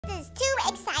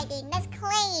exciting. Let's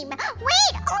claim.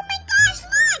 Wait, oh my gosh,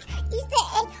 look! Easter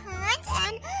egg hunt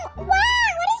and wow,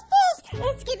 what is this?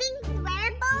 It's giving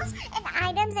wearables and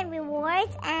items and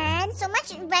rewards and so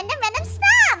much random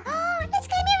stuff. Let's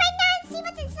claim it right now and see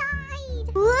what's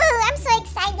inside. Ooh, I'm so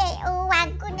excited. Oh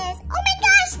my goodness. Oh my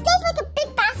gosh, there's like a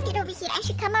big basket over here. I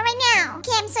should come out right now.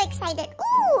 Okay, I'm so excited.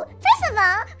 Ooh, first of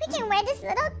all, we can wear this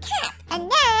little cap. And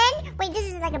then, wait, this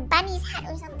is like a bunny's hat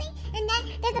or something. And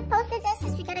then there's a poster that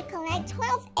says we gotta collect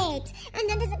 12 eggs. And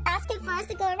then there's a basket for us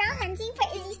to go around hunting for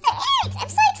Easter eggs. I'm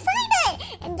so excited.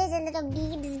 And there's a little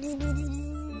bee. Bzz, bzz, bzz,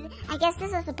 bzz. I guess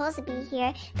this was supposed to be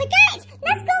here. But guys,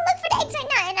 let's go look for the eggs right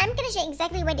now. And I'm gonna show you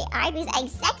exactly where they are because I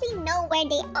exactly know where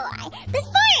they are. But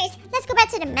first, let's go back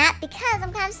to the map because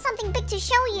I'm gonna have something big to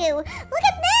show you. Look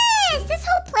at this. This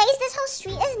whole place, this whole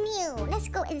street is new. Let's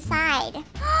go inside.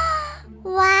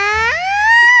 Wow!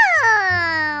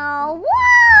 Whoa!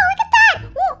 Look at that!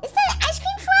 Whoa! Is that an ice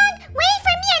cream truck? Wait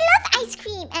for me! I love ice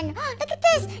cream! And look at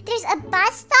this! There's a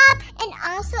bus stop and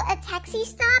also a taxi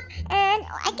stop. And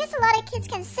I guess a lot of kids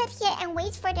can sit here and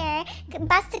wait for their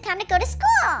bus to come to go to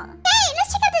school. Hey,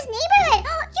 let's check out this neighborhood!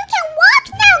 You can walk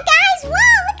now, guys!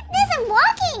 Wow! Look at this! I'm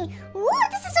walking! Ooh,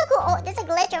 this is so cool! Oh, there's a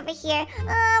glitch over here.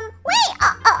 Wait!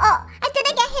 Oh! I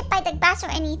didn't get hit by the bus or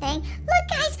anything. Look,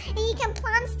 guys! And you can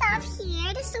plant stuff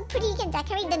here. This is so pretty. You can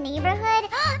decorate the neighborhood.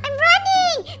 I'm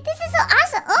running! This is so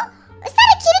awesome. Oh, is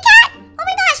that a kitty cat? Oh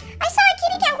my gosh, I saw a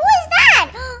kitty cat. Who is that?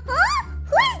 Huh?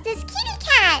 Who is this kitty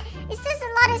cat? Is there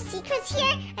a lot of secrets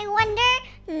here? I wonder.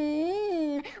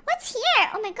 What's here?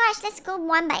 Oh my gosh, let's go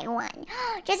one by one.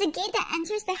 There's a gate that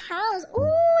enters the house.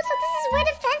 Ooh, so this is where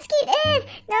the fence gate is.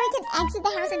 Now we can exit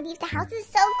the house and leave the house. This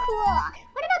is so cool.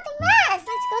 What about the rest?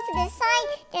 Let's go to this side.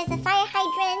 There's a fire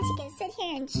hydrant. You can sit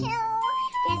here and chill.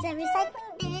 There's a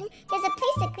recycling bin. There's a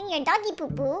place to clean your doggy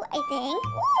poo-poo, I think.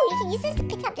 Ooh, you can use this to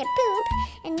pick up their poop.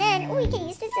 And then, ooh, you can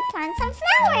use this to plant some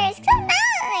flowers. So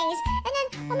nice. And then,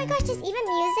 oh my gosh, there's even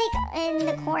music in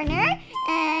the corner.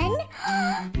 And,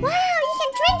 wow, you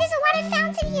can drink. There's a water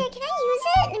fountain here. Can I use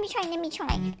it? Let me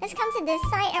try. Let's come to this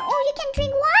side. And, oh, you can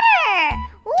drink water.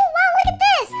 Ooh, wow, look at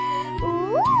this.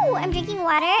 Ooh, I'm drinking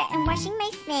water and washing my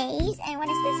face. And what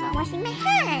is this one? Washing my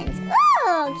hands.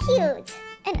 Oh, cute.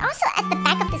 And also at the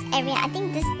back of this area, I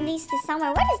think this leads to somewhere.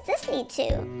 What does this lead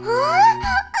to? Huh?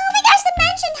 Oh my gosh, the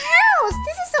mansion house!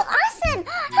 This is so awesome!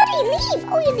 How do you leave?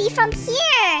 Oh, you leave from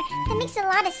here! That makes a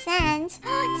lot of sense.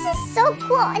 This is so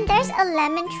cool. And there's a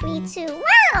lemon tree too.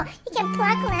 Wow! You can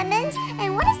pluck lemons.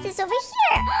 And what is this over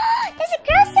here? There's a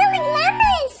girl selling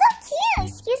lemons! So cute!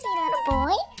 Excuse me, little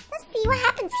boy. Let's see what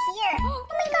happens here. Oh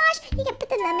my gosh, you can put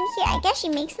the lemon here. I guess she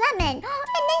makes lemon.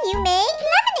 And then you make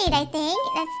lemonade, I think.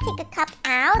 Let's take a cup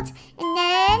out and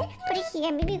then put it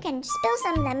here. Maybe you can spill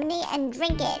some lemonade and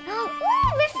drink it. Ooh,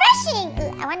 refreshing.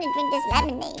 Ooh, I want to drink this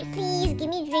lemonade. Please give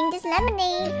me drink this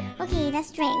lemonade. Okay,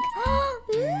 let's drink.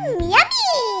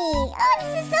 Yummy. Oh,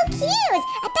 this is so cute.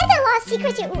 I bet there are a lot of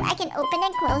secrets here. Ooh, I can open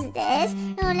and close this.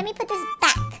 Oh, let me put this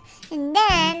back. And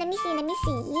then, let me see.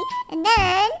 And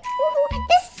then,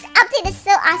 this update is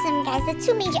so awesome, guys. The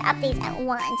two major updates at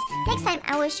once. Next time,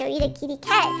 I will show you the kitty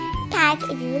cat pack if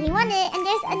you really want it. And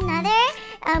there's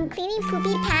another cleaning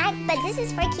poopy pack, but this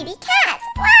is for kitty cats.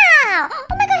 Wow!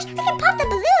 Oh my gosh, I can pop the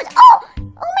balloons. Oh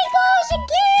my gosh, it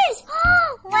gives.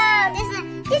 Wow,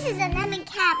 this is a lemon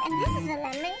cap, and this is a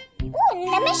lemon. Ooh,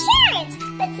 lemon shirt!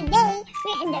 But today,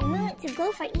 we're in the mood to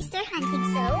go for Easter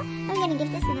hunting, so I'm gonna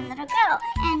give this to the little girl.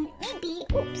 And maybe,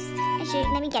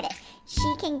 let me get it.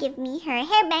 She can give me her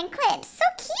hairband clips. So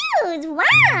cute!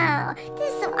 Wow!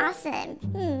 This is so awesome.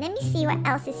 Let me see what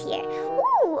else is here.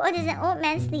 Ooh, there's an old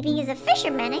man sleeping. He's a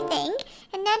fisherman, I think.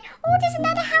 And then, there's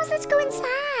another house. Let's go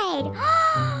inside.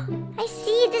 I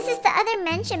see. This is the other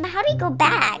mansion, but how do we go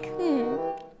back?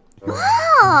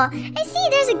 Oh, I see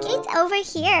there's a gate over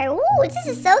here. Ooh, this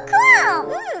is so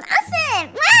cool.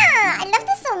 Awesome. Wow, I love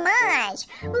this so much.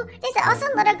 Ooh, there's also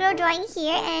a little girl drawing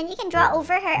here and you can draw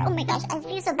over her. Oh my gosh, I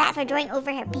feel so bad for drawing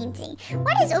over her painting.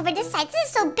 What is over this side? This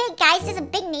is so big, guys. There's a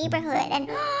big neighborhood and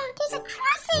there's a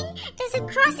crossing. There's a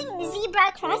crossing,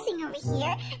 zebra crossing over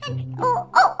here. And oh,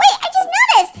 wait, I just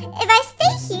noticed. If I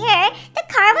stay here, the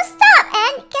car will stop.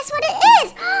 And guess what it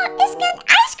is? It's an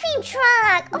ice cream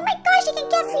truck. Oh my gosh, you can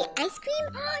get free ice cream.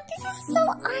 This is so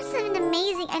awesome and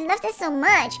amazing. I love this so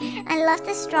much. I love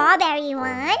the strawberry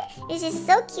one. This is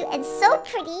so cute and so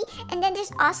pretty. And then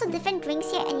there's also different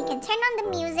drinks here and you can turn on the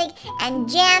music and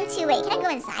jam to it. Can I go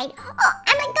inside? Oh,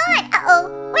 I'm gone.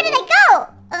 Uh-oh. Where did I go?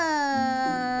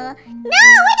 No,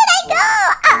 where did I go?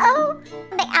 Uh-oh.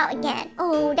 I'm back out again.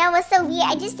 Oh, that was so weird.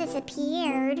 I just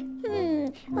disappeared.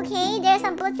 Okay, there are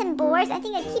some bulletin boards. I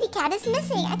think a kitty cat is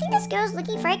missing. I think this girl's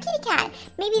looking for a kitty cat.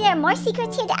 Maybe there are more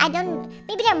secrets here that I don't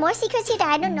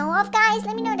know of, guys.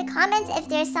 Let me know in the comments if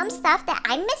there's some stuff that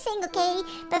I'm missing, okay?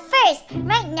 But first,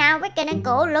 right now we're gonna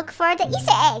go look for the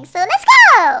Easter egg. So let's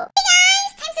go! Hey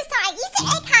guys, time to start our Easter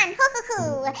egg hunt.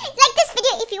 Like this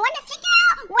video if you want to figure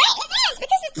out where it is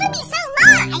because it took me so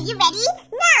long. Are you ready?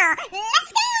 Now,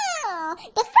 let's go!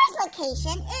 The first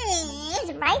location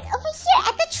is right over here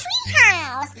at the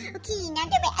treehouse. Okay, now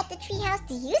that we're at the treehouse,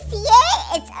 do you see it?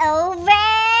 It's over there.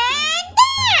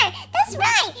 That's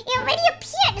right. It already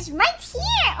appeared. It's right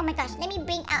here. Oh my gosh, let me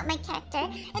bring out my character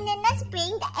and then let's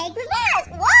bring the egg with us.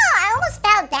 Whoa, I almost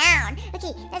fell down.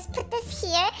 Okay, let's put this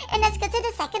here and let's go to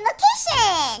the second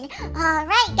location.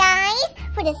 Alright guys,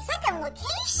 for the second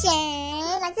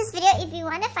location, like this video if you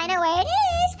want to find out where it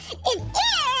is. It is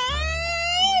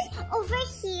over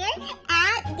here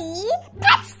at the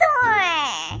pet store.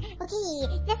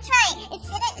 Okay, that's right. It's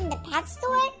hidden in the pet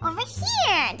store over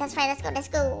here. That's right, let's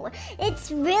go.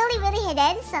 It's really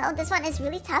hidden, so this one is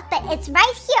really tough, but it's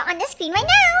right here on the screen right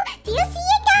now. Do you see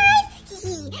it, guys?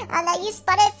 I'll let you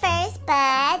spot it first,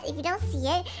 but if you don't see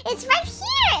it, it's right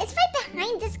here. It's right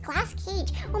behind this glass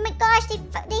cage. Oh my gosh, they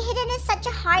hid it in such a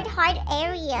hard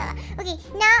area. Okay,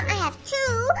 now I have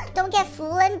two. Don't get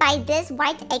fooled by this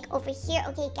white egg over here.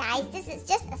 Okay, guys, this is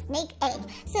just a snake egg.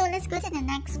 So let's go to the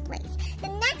next place. The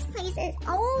next place is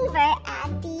over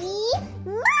at the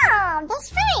mall.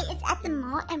 That's right, it's at the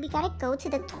mall, and we gotta go to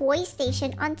the toy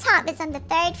station on top. It's on the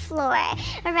 3rd floor.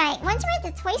 Alright, once we're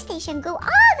at the toy station, go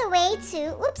all the way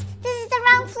to, oops, this is the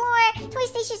wrong floor. Toy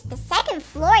station's the 2nd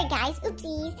floor, guys.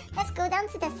 Oopsies. Let's go down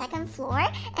to the 2nd floor,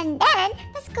 and then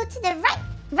let's go to the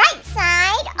right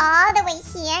side all the way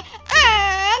here.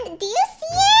 And do you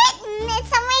see it? It's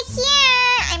somewhere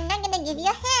here. I'm not gonna give you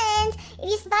a hint. If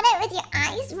you spot it with your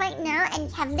eyes right now and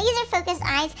you have laser focused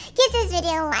eyes, give this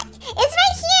video a like. It's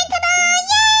right here. Ta-da!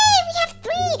 Yay! We have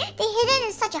 3. They hid it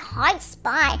in such a hard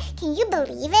spot. Can you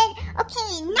believe it?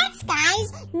 Okay, next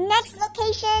guys. Next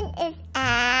location is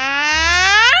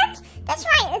at... That's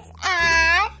right, it's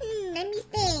at... let me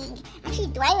think. Actually,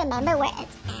 do I remember where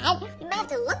it's at? We might have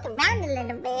to look around a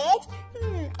little bit.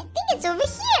 I think it's over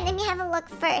here. Let me have a look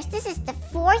first. This is the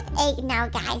 4th egg now,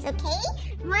 guys, okay?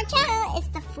 Watch out, it's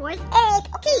the 4th egg.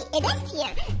 Okay, it is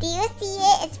here. Do you see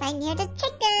it? It's right near the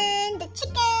chicken.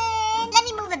 Let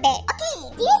me move a bit.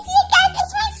 Okay, do you see it, guys?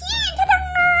 It's right here.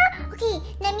 Ta-da! Okay,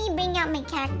 let me bring out my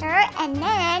character, and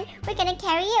then we're gonna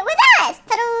carry it with us.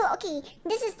 Ta-da! Okay,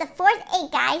 this is the 4th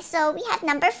egg, guys. So we have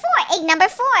number 4, egg number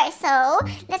 4. So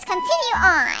let's continue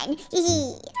on.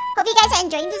 Hope you guys are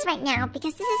enjoying this right now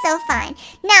because this is so fun.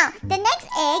 Now, the next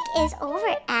egg is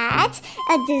over at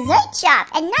a dessert shop.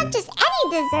 And not just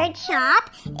any dessert shop.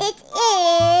 It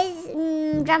is,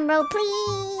 drumroll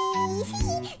please,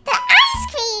 the ice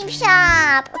cream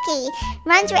shop. Okay,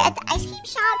 once we're at the ice cream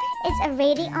shop, it's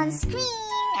already on screen.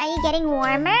 Are you getting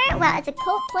warmer? Well, it's a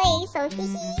cold place, so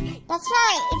that's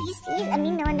right. If you see it, let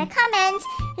me know in the comments.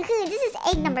 This is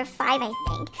egg number 5, I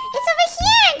think. It's over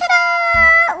here!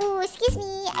 Ta-da! Ooh, excuse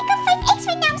me. I got 5 eggs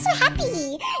right now. I'm so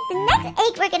happy. The next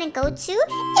egg we're gonna go to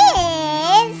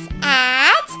is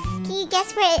at... Can you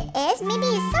guess where it is? Maybe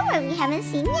it's somewhere we haven't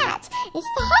seen yet. It's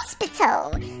the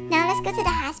hospital. Now let's go to the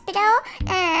hospital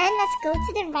and let's go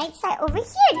to the right side over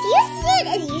here. Do you see it?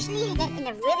 It's usually hidden in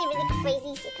a really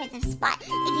crazy secretive spot if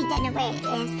you don't know where it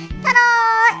is.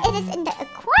 Ta-da! It is in the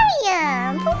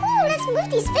aquarium. Woohoo! Let's move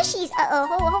these fishies.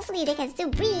 Hopefully they can still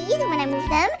breathe when I move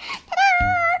them. Ta-da!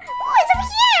 Oh, it's over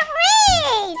here!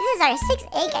 Hooray! This is our 6th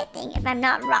egg, I think, if I'm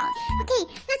not wrong. Okay,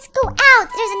 let's go out.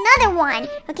 There's another one.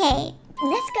 Okay.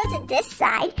 Let's go to this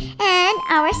side, and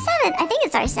our 7th, I think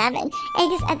it's our 7th,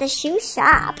 egg is at the shoe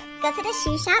shop. Go to the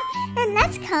shoe shop, and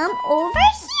let's come over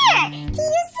here. Do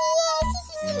you see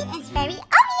it? It's very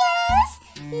obvious.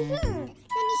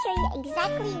 Let me show you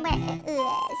exactly where it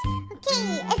is.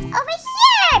 Okay, it's over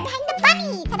here, behind the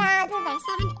bunny. Ta-da, this is our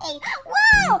 7th egg.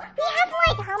 Wow, we have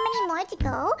like, how many more to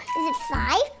go? Is it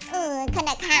 5?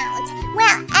 Couldn't count.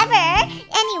 Well,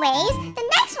 anyways, the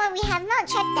next one we have not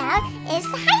checked out is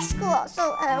the high school.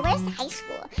 So, where's the high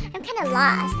school? I'm kind of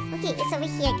lost. Okay, it's over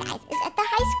here, guys. It's at the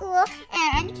high school.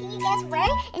 And can you guess where?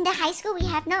 In the high school we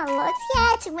have not looked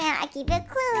yet. Well, I give you a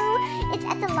clue. It's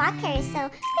at the locker. So,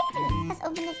 quickly, let's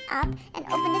open this up and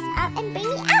open this up and bring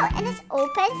me out. And let's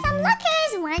open some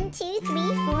lockers. 1, 2,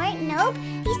 3, 4. Nope,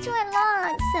 these 2 are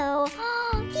locked. So,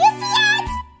 do you see it?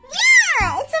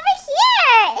 Yeah, it's over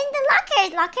here in the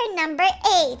lockers. Locker number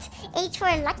 8. 8 for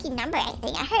a lucky number, I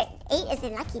think. I heard 8 is a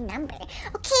lucky number.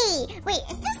 Okay, wait,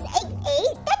 is this egg 8?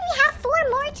 Then we have 4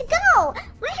 more to go.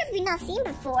 What have we not seen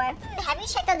before? Have you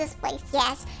checked out this place?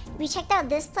 Yes. We checked out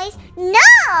this place?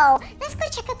 No! Let's go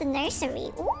check out the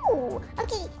nursery. Ooh.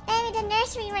 Okay, I'm in the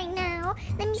nursery right now.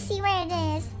 Let me see where it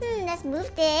is. Let's move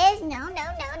this. No.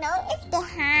 It's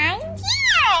behind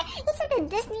here. It's like a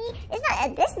Disney. It's not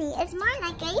a Disney. It's more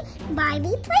like a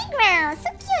Barbie playground. So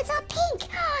cute. It's all pink.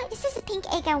 Is this a pink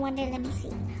egg? I wonder. Let me see.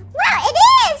 Wow, it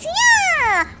is!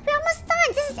 Yeah! We're almost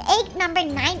done. This is egg number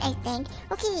 9, I think.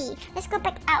 Okay, let's go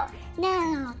back out.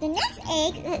 Now, the next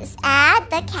egg is at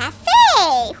the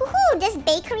cafe. Woohoo! This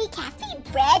bakery cafe,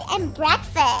 bread and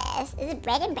breakfast. Is it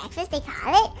bread and breakfast they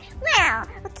call it? Wow.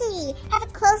 Okay, have a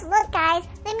close look, guys.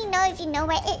 Let me know if you know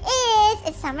where it is.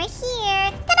 It's somewhere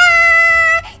here.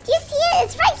 Ta-da! Do you see it?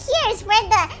 It's right here. It's where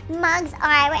the mugs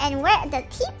are and where the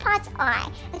teapots are.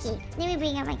 Okay, let me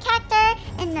bring out my character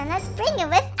and then let's bring it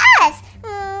with us.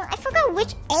 I forgot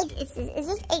which egg is this. Is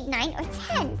this egg 9 or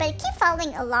 10? But keep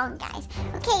following along, guys.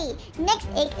 Okay, next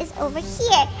egg is over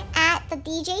here at the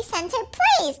DJ Center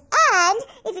place. And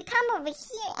if you come over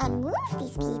here and move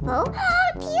these people,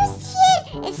 do you see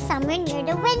it? It's somewhere near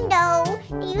the window.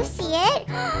 Do you see it?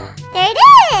 There it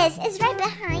is. It's right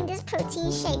behind this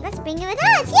protein shake. Let's bring it with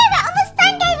us. Here, we're almost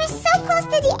done, guys. We're so close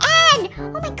to the end.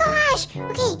 Oh my gosh.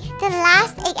 Okay, the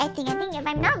last egg, I think if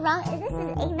I'm not wrong, this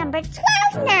is egg number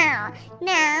 12 now.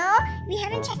 Now, we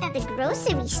haven't checked out the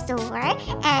grocery store,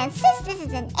 and since this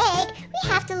is an egg, we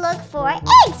have to look for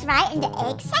eggs, right? In the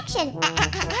egg section.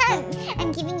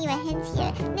 I'm giving you a hint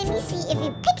here. Let me see if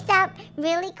you picked up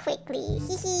really quickly.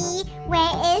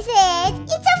 Where is it?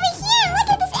 It's over here! Look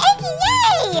at this egg!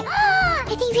 Yay!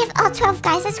 I think we have all 12,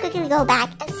 guys. Let's quickly go back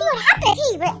and see what happened.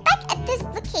 Hey, we're back at this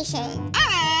location.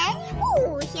 And,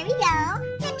 here we go.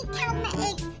 Let me count my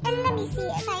eggs and let me see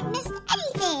if I missed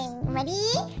anything. Ready?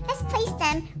 Let's place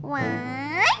them. 1.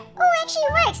 Oh, it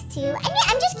actually works too. I mean,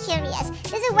 I'm just curious.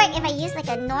 Does it work if I use like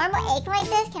a normal egg like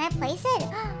this? Can I place it?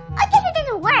 I guess it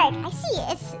doesn't work. I see.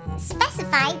 It's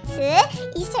specified to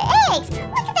Easter eggs.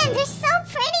 Look at them. They're so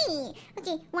pretty.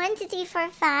 Okay, 1, 2, 3, 4,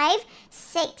 5,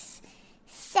 6,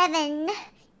 7,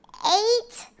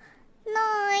 8, 9,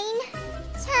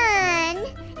 10,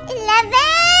 11,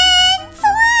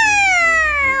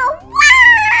 12!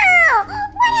 Wow!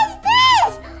 What is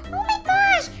this? Oh my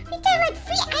gosh! We get like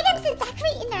free items to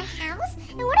decorate in our house?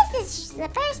 And what is this?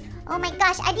 Slippers? Oh my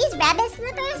gosh, are these rabbit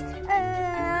slippers?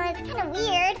 It's kind of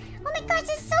weird. Oh my gosh,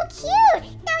 it's so cute!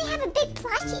 Now we have a big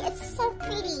plushie. It's so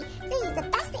pretty. This is the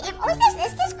best thing ever. Oh,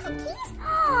 is this cookies?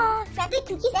 Oh, rabbit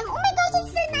cookies. And oh my gosh,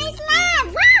 it's a nice lab.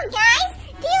 Wow, guys!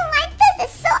 Do you like this?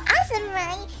 It's so awesome,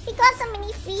 right? We got so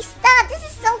many free stuff. This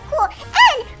is so cool.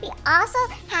 And we also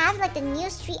have like the new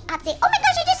street update. Oh my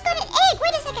gosh, I just got an egg.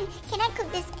 Wait a second. Can I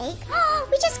cook this egg? Oh,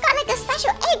 we just got like a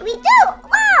special egg. We do.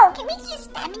 Wow. Can we keep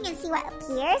spamming and see what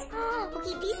appears?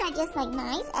 Okay, these are just like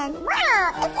nice. And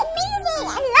wow, it's amazing.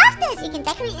 I love this. You can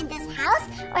decorate in this house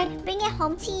or bring it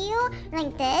home to you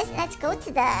like this. Let's go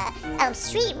to the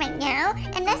street right now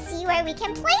and let's see where we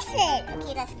can place it.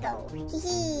 Okay, let's go.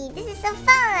 This is so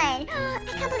fun. I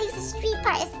can't believe the street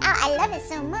part is out. I love it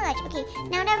so much. Okay,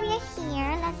 now that we're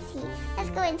here, let's see. Let's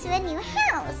go into a new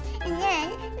house. And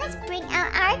then, let's bring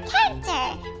out our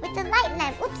character with the light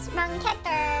lamp. Oops, wrong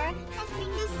character. Let's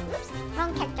bring this,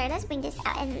 wrong character. Let's bring this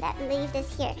out and leave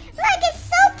this here. Look, it's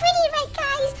so pretty, right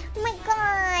guys? Oh my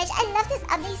gosh, I love this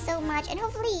update so much. And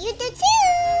hopefully you do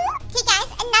too. Okay guys,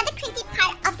 another crazy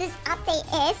part of this update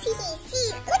is,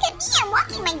 see, look at me, I'm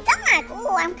walking my dog.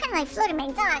 Oh, I'm kind of like floating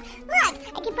my dog. Look,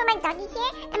 I can put my doggy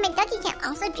here, and my doggy can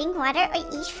also drink water or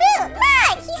eat fruit.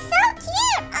 Look, he's so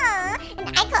cute. Aww. And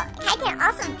I can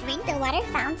also drink the water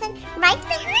fountain right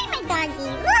behind my doggy.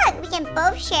 Look, we can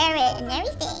both share it and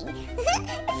everything. It's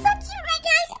so cute, right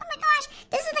guys? Oh my gosh,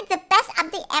 this is like the best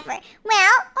update ever.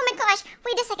 Well, oh my gosh,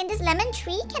 wait a second, this lemon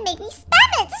tree can make me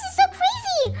spam it. This is so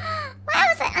crazy. Wow,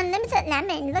 it's an unlimited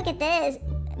lemon. Look at this.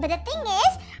 But the thing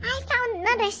is, I found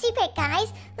another secret,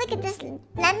 guys. Look at this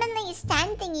lemonade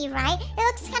stand thingy, right? It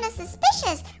looks kind of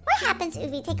suspicious. What happens if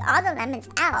we take all the lemons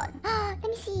out? Let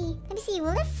me see.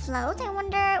 Will it float? I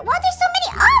wonder. Wow, there's so many.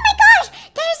 Oh my gosh!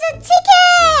 There's a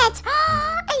ticket!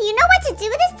 And you know what to do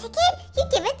with this ticket? You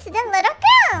give it to the little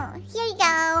girl. Here you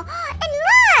go. And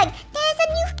look! There's a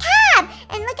new cap!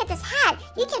 And look at this hat.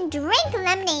 You can drink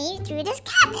lemonade through this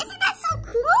cap. Isn't that so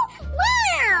cool?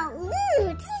 Wow!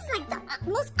 Ooh, this is like the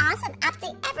most awesome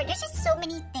update ever. There's just so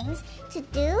many things to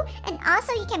do. And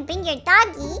also you can bring your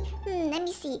doggy. Let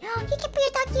me see. You can put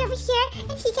your doggy over here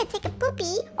and he can take a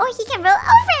poopy or he can roll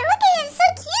over. Look at him, so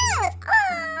cute.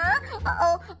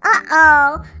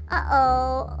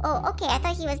 Oh, okay. I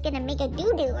thought he was gonna make a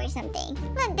doo-doo or something.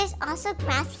 Look, there's also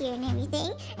grass here and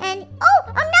everything. And oh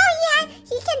no, he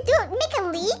he can make a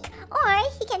leak, or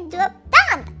he can do a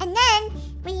bump. And then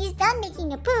when he's done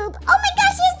making a poop, oh my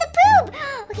gosh, here's the poop.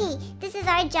 Okay, this is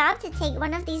our job to take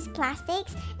one of these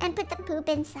plastics and put the poop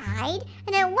inside.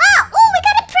 And then wow, oh, we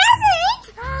got a present.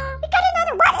 We got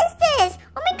another. What is this?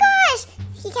 Oh my gosh,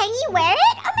 can he wear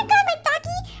it? Oh my god, my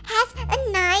doggy has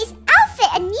a nice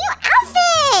outfit, a new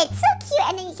outfit. So cute.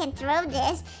 And then you can throw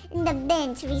this in the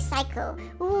bin to recycle.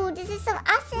 Ooh, this is so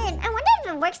awesome. I wonder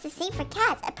if it works the same for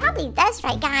cats. It probably does,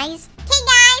 right guys? Okay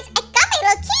guys, I got my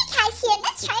little kitty cat here.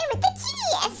 Let's try it with the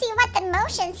kitty and see what the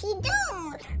motions he do.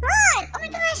 Look, oh my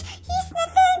gosh, he's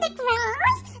sniffing the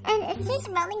grass and is this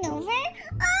rolling over?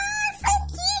 Oh, so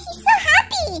cute. He's so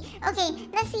happy. Okay,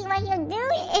 let's see what he'll do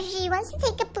if she wants to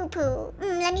take a poo-poo.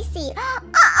 Let me see.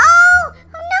 Uh-oh!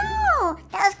 Oh no!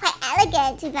 That was quite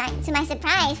elegant to my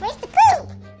surprise. Where's the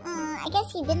poop? I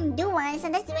guess he didn't do one, so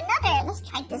let's do another. Let's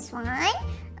try this one.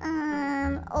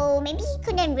 Oh, maybe he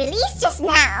couldn't release just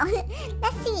now.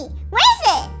 Let's see. Where is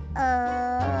it?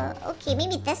 Okay,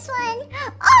 maybe this one.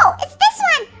 Oh, it's this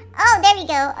one. Oh, there we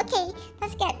go. Okay,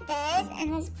 let's get this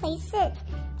and let's place it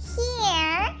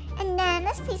here. And then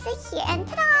let's place it here. And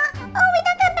ta-da! Oh, we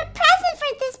don't have a present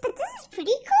for this, but this is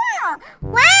pretty cool.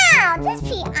 Wow, this is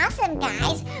pretty awesome,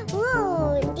 guys.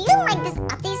 Ooh, do you like this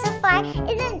update so far?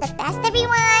 Isn't it the best,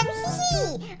 everyone?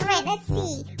 Hee. Alright, let's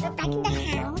see. We're back in the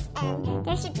house, and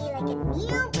there should be like a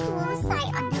new pool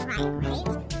site on the right?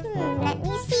 Let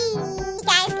me see.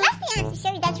 Guys, last thing I have to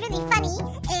show you that's really funny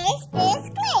is this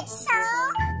glitch. So,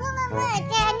 look,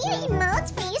 there are new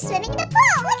emotes for you swimming in the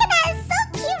pool. Look at that, it's so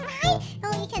cute, right?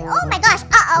 Oh, you can, oh my gosh,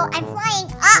 uh-oh, I'm flying,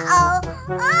 uh-oh.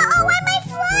 Uh-oh, why am I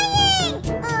flying?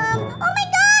 Oh my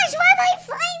gosh, why am I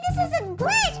flying? This is a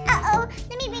glitch. Uh-oh,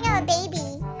 let me bring out a baby.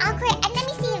 Awkward, and let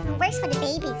me see if it works for the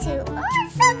baby too. Oh,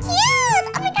 it's so cute.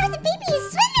 Oh my gosh, the baby is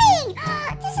swimming.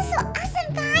 This is so awesome,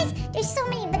 guys. There's so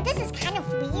many, but this is kind of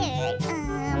weird.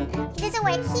 It doesn't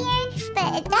work here,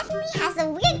 but it definitely has a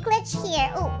weird glitch here.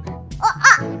 Oh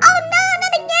no,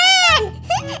 not again.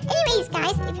 Anyways,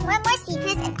 guys, if you want more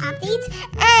secrets and updates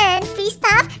and free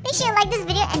stuff, make sure you like this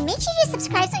video and make sure you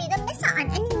subscribe so